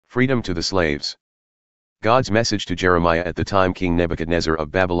Freedom to the slaves. God's message to Jeremiah at the time King Nebuchadnezzar of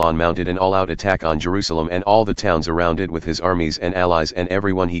Babylon mounted an all-out attack on Jerusalem and all the towns around it with his armies and allies and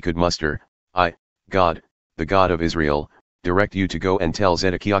everyone he could muster. I, God, the God of Israel, direct you to go and tell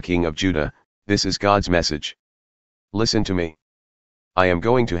Zedekiah king of Judah, this is God's message. Listen to me. I am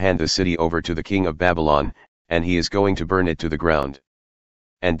going to hand the city over to the king of Babylon, and he is going to burn it to the ground.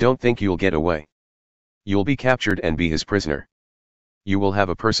 And don't think you'll get away. You'll be captured and be his prisoner. You will have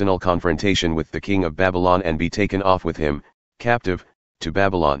a personal confrontation with the king of Babylon and be taken off with him, captive, to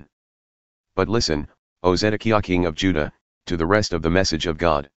Babylon. But listen, O Zedekiah king of Judah, to the rest of the message of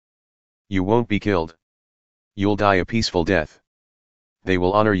God. You won't be killed. You'll die a peaceful death. They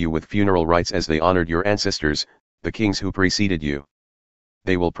will honor you with funeral rites as they honored your ancestors, the kings who preceded you.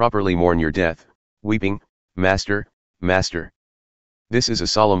 They will properly mourn your death, weeping, Master, Master. This is a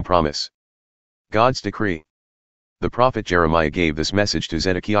solemn promise. God's decree. The prophet Jeremiah gave this message to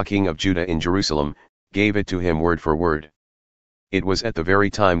Zedekiah king of Judah in Jerusalem, gave it to him word for word. It was at the very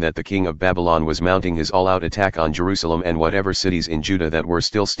time that the king of Babylon was mounting his all-out attack on Jerusalem and whatever cities in Judah that were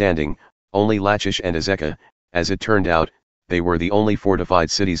still standing, only Lachish and Azekah, as it turned out, they were the only fortified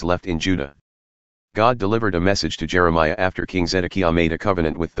cities left in Judah. God delivered a message to Jeremiah after King Zedekiah made a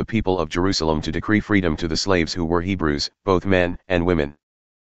covenant with the people of Jerusalem to decree freedom to the slaves who were Hebrews, both men and women.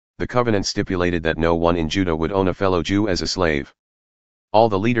 The covenant stipulated that no one in Judah would own a fellow Jew as a slave. All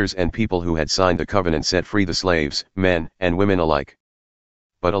the leaders and people who had signed the covenant set free the slaves, men and women alike.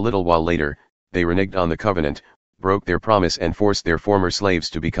 But a little while later, they reneged on the covenant, broke their promise and forced their former slaves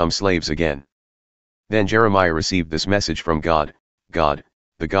to become slaves again. Then Jeremiah received this message from God. God,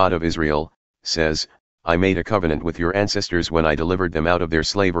 the God of Israel, says, I made a covenant with your ancestors when I delivered them out of their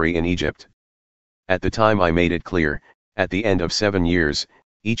slavery in Egypt. At the time I made it clear, at the end of 7 years,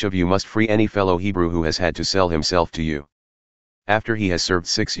 each of you must free any fellow Hebrew who has had to sell himself to you. After he has served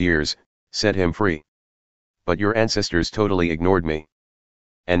 6 years, set him free. But your ancestors totally ignored me.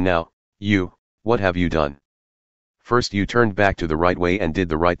 And now, you, what have you done? First you turned back to the right way and did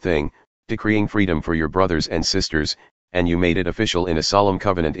the right thing, decreeing freedom for your brothers and sisters, and you made it official in a solemn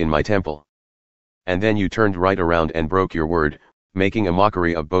covenant in my temple. And then you turned right around and broke your word, making a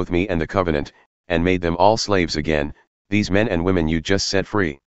mockery of both me and the covenant, and made them all slaves again, these men and women you just set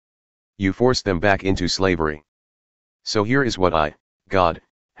free. You forced them back into slavery. So here is what I, God,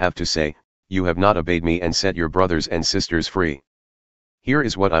 have to say, you have not obeyed me and set your brothers and sisters free. Here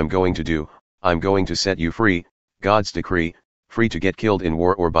is what I'm going to do, I'm going to set you free, God's decree, free to get killed in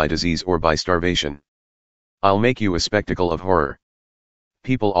war or by disease or by starvation. I'll make you a spectacle of horror.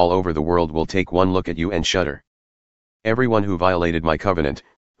 People all over the world will take one look at you and shudder. Everyone who violated my covenant,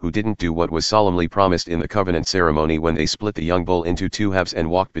 who didn't do what was solemnly promised in the covenant ceremony when they split the young bull into 2 halves and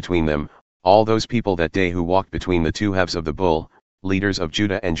walked between them, all those people that day who walked between the 2 halves of the bull, leaders of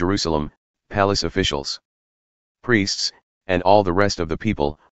Judah and Jerusalem, palace officials, priests, and all the rest of the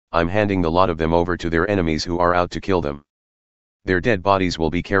people, I'm handing the lot of them over to their enemies who are out to kill them. Their dead bodies will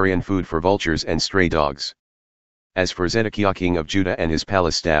be carrion food for vultures and stray dogs. As for Zedekiah king of Judah and his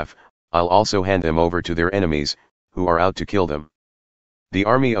palace staff, I'll also hand them over to their enemies, who are out to kill them. The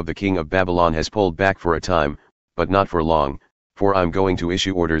army of the king of Babylon has pulled back for a time, but not for long, for I'm going to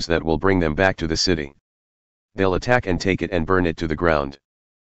issue orders that will bring them back to the city. They'll attack and take it and burn it to the ground.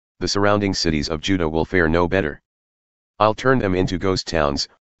 The surrounding cities of Judah will fare no better. I'll turn them into ghost towns,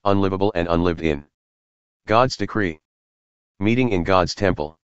 unlivable and unlived in. God's decree. Meeting in God's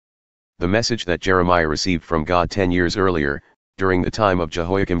temple. The message that Jeremiah received from God 10 years earlier, during the time of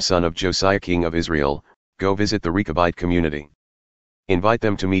Jehoiakim son of Josiah king of Israel, go visit the Rechabite community. Invite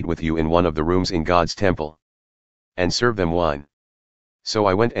them to meet with you in one of the rooms in God's temple. And serve them wine. So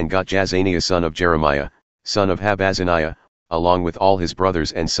I went and got Jazaniah son of Jeremiah, son of Habazaniah, along with all his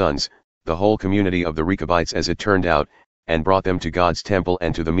brothers and sons, the whole community of the Rechabites as it turned out, and brought them to God's temple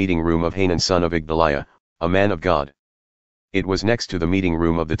and to the meeting room of Hanan son of Igdaliah, a man of God. It was next to the meeting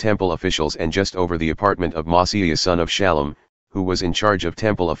room of the temple officials and just over the apartment of Maaseiah son of Shallum, who was in charge of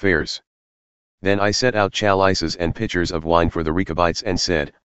temple affairs. Then I set out chalices and pitchers of wine for the Rechabites and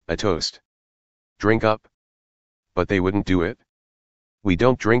said, a toast. Drink up. But they wouldn't do it. We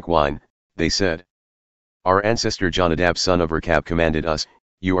don't drink wine, they said. Our ancestor Jonadab son of Rechab commanded us,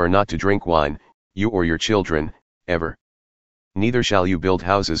 you are not to drink wine, you or your children, ever. Neither shall you build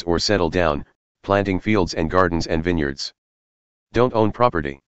houses or settle down, planting fields and gardens and vineyards. Don't own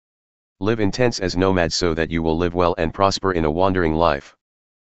property. Live in tents as nomads so that you will live well and prosper in a wandering life.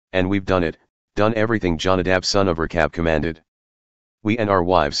 And we've done it, done everything Jonadab son of Rechab commanded. We and our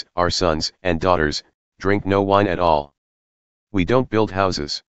wives, our sons and daughters, drink no wine at all. We don't build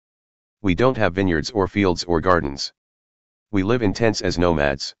houses. We don't have vineyards or fields or gardens. We live in tents as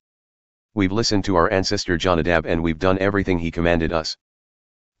nomads. We've listened to our ancestor Jonadab and we've done everything he commanded us.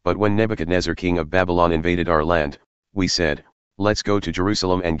 But when Nebuchadnezzar king of Babylon invaded our land, we said, let's go to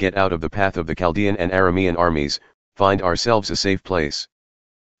Jerusalem and get out of the path of the Chaldean and Aramean armies, find ourselves a safe place.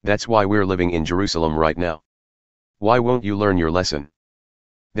 That's why we're living in Jerusalem right now. Why won't you learn your lesson?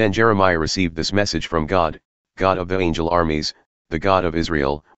 Then Jeremiah received this message from God, God of the angel armies, the God of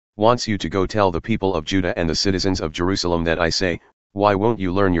Israel, wants you to go tell the people of Judah and the citizens of Jerusalem that I say, why won't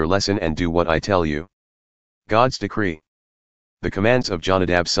you learn your lesson and do what I tell you? God's decree. The commands of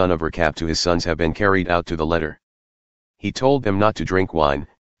Jonadab son of Rechab to his sons have been carried out to the letter. He told them not to drink wine,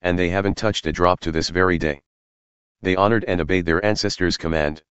 and they haven't touched a drop to this very day. They honored and obeyed their ancestors'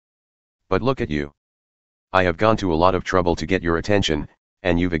 command. But look at you. I have gone to a lot of trouble to get your attention,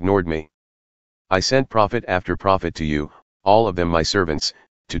 and you've ignored me. I sent prophet after prophet to you, all of them my servants,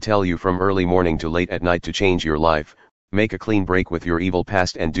 to tell you from early morning to late at night to change your life, make a clean break with your evil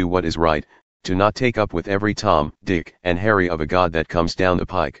past and do what is right, to not take up with every Tom, Dick, and Harry of a god that comes down the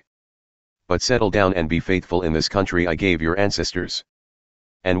pike. But settle down and be faithful in this country I gave your ancestors.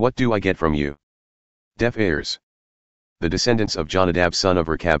 And what do I get from you? Deaf ears. The descendants of Jonadab son of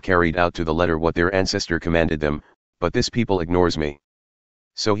Rechab carried out to the letter what their ancestor commanded them, but this people ignores me.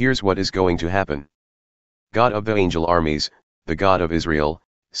 So here's what is going to happen. God of the angel armies, the God of Israel,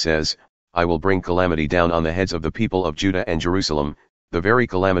 says, I will bring calamity down on the heads of the people of Judah and Jerusalem, the very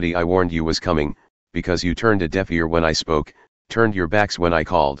calamity I warned you was coming, because you turned a deaf ear when I spoke, turned your backs when I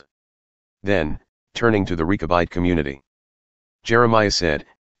called. Then, turning to the Rechabite community, Jeremiah said,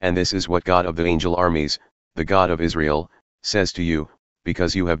 and this is what God of the angel armies, the God of Israel, says to you,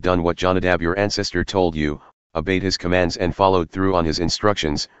 because you have done what Jonadab your ancestor told you, obeyed his commands and followed through on his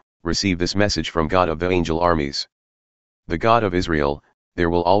instructions, receive this message from God of the angel armies. The God of Israel, there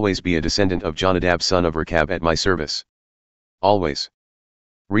will always be a descendant of Jonadab son of Rechab at my service. Always.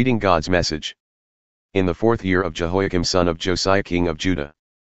 Reading God's message. In the 4th year of Jehoiakim son of Josiah king of Judah,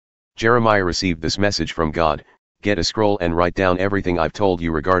 Jeremiah received this message from God, get a scroll and write down everything I've told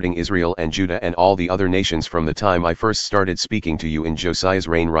you regarding Israel and Judah and all the other nations from the time I first started speaking to you in Josiah's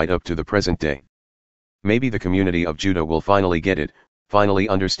reign right up to the present day. Maybe the community of Judah will finally get it, finally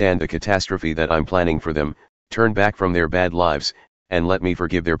understand the catastrophe that I'm planning for them, turn back from their bad lives, and let me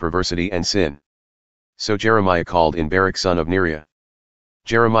forgive their perversity and sin. So Jeremiah called in Baruch son of Neriah.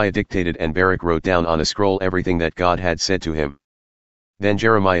 Jeremiah dictated and Baruch wrote down on a scroll everything that God had said to him. Then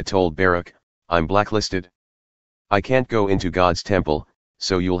Jeremiah told Baruch, I'm blacklisted. I can't go into God's temple,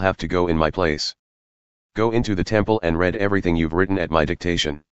 so you'll have to go in my place. Go into the temple and read everything you've written at my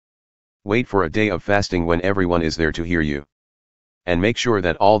dictation. Wait for a day of fasting when everyone is there to hear you. And make sure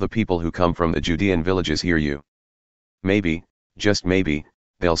that all the people who come from the Judean villages hear you. Maybe, just maybe,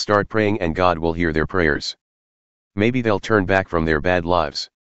 they'll start praying and God will hear their prayers. Maybe they'll turn back from their bad lives.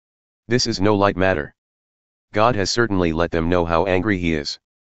 This is no light matter. God has certainly let them know how angry he is.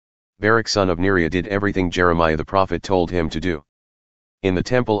 Baruch son of Neriah did everything Jeremiah the prophet told him to do. In the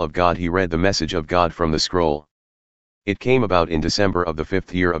temple of God he read the message of God from the scroll. It came about in December of the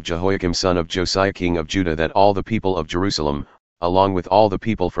 5th year of Jehoiakim son of Josiah king of Judah that all the people of Jerusalem, along with all the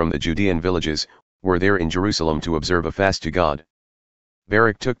people from the Judean villages, were there in Jerusalem to observe a fast to God.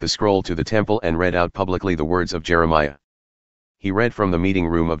 Baruch took the scroll to the temple and read out publicly the words of Jeremiah. He read from the meeting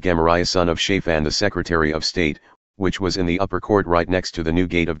room of Gemariah son of Shaphan the Secretary of State, which was in the upper court right next to the new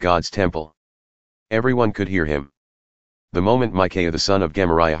gate of God's temple. Everyone could hear him. The moment Micaiah the son of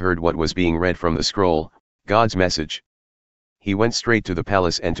Gemariah heard what was being read from the scroll, God's message, he went straight to the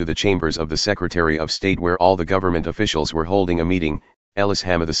palace and to the chambers of the Secretary of State where all the government officials were holding a meeting,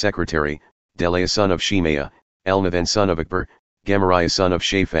 Elishama the secretary, Delaiah son of Shemaiah, Elnathan son of Akbar, Gemariah son of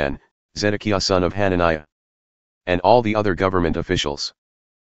Shaphan, Zedekiah son of Hananiah, and all the other government officials.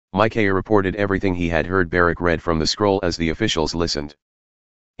 Micaiah reported everything he had heard Baruch read from the scroll as the officials listened.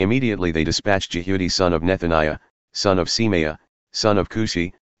 Immediately they dispatched Jehudi son of Nethaniah, son of Semaiah, son of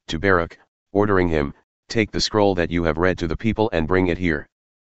Cushi, to Baruch, ordering him, take the scroll that you have read to the people and bring it here.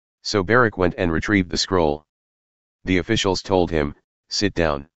 So Baruch went and retrieved the scroll. The officials told him, sit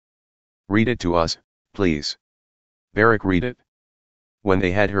down. Read it to us, please. Baruch read it. When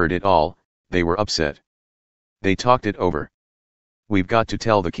they had heard it all, they were upset. They talked it over. We've got to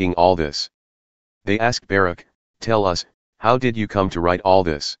tell the king all this. They asked Baruch, tell us, how did you come to write all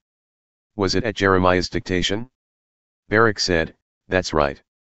this? Was it at Jeremiah's dictation? Baruch said, that's right.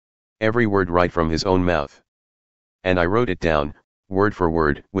 Every word right from his own mouth. And I wrote it down, word for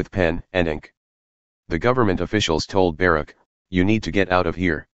word, with pen and ink. The government officials told Baruch, you need to get out of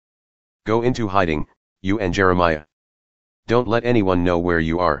here. Go into hiding, you and Jeremiah. Don't let anyone know where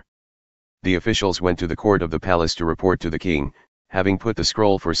you are. The officials went to the court of the palace to report to the king, having put the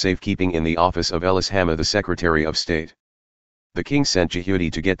scroll for safekeeping in the office of Elishama the Secretary of State. The king sent Jehudi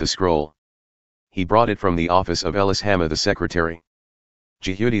to get the scroll. He brought it from the office of Elishama the Secretary.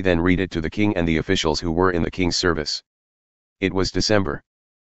 Jehudi then read it to the king and the officials who were in the king's service. It was December.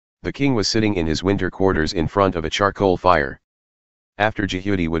 The king was sitting in his winter quarters in front of a charcoal fire. After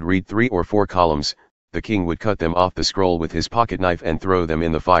Jehudi would read 3 or 4 columns, the king would cut them off the scroll with his pocket knife and throw them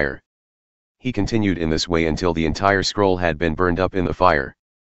in the fire. He continued in this way until the entire scroll had been burned up in the fire.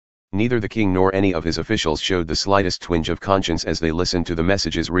 Neither the king nor any of his officials showed the slightest twinge of conscience as they listened to the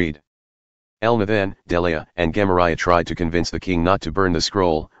messages read. Elnathan, Delaiah, and Gemariah tried to convince the king not to burn the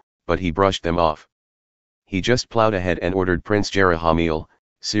scroll, but he brushed them off. He just plowed ahead and ordered Prince Jerahmeel,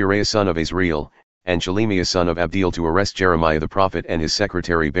 Seraiah son of Azriel, and Shelemiah son of Abdeel to arrest Jeremiah the prophet and his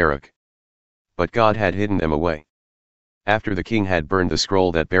secretary Baruch. But God had hidden them away. After the king had burned the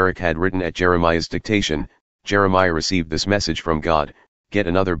scroll that Baruch had written at Jeremiah's dictation, Jeremiah received this message from God: get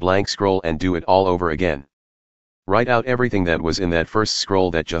another blank scroll and do it all over again. Write out everything that was in that first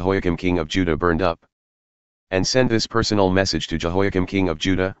scroll that Jehoiakim king of Judah burned up. And send this personal message to Jehoiakim king of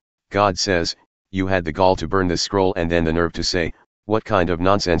Judah: God says, you had the gall to burn this scroll and then the nerve to say, what kind of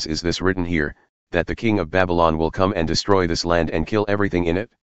nonsense is this written here, that the king of Babylon will come and destroy this land and kill everything in it?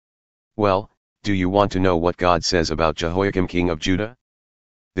 Well, do you want to know what God says about Jehoiakim king of Judah?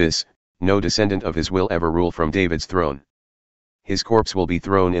 This: no descendant of his will ever rule from David's throne. His corpse will be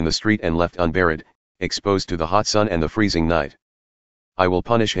thrown in the street and left unburied, exposed to the hot sun and the freezing night. I will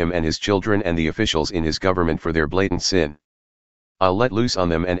punish him and his children and the officials in his government for their blatant sin. I'll let loose on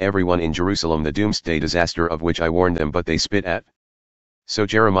them and everyone in Jerusalem the doomsday disaster of which I warned them but they spit at. So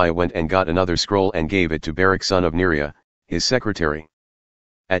Jeremiah went and got another scroll and gave it to Baruch son of Neriah, his secretary.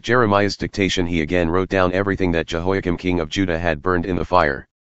 At Jeremiah's dictation he again wrote down everything that Jehoiakim king of Judah had burned in the fire.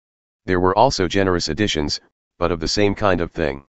 There were also generous additions, but of the same kind of thing.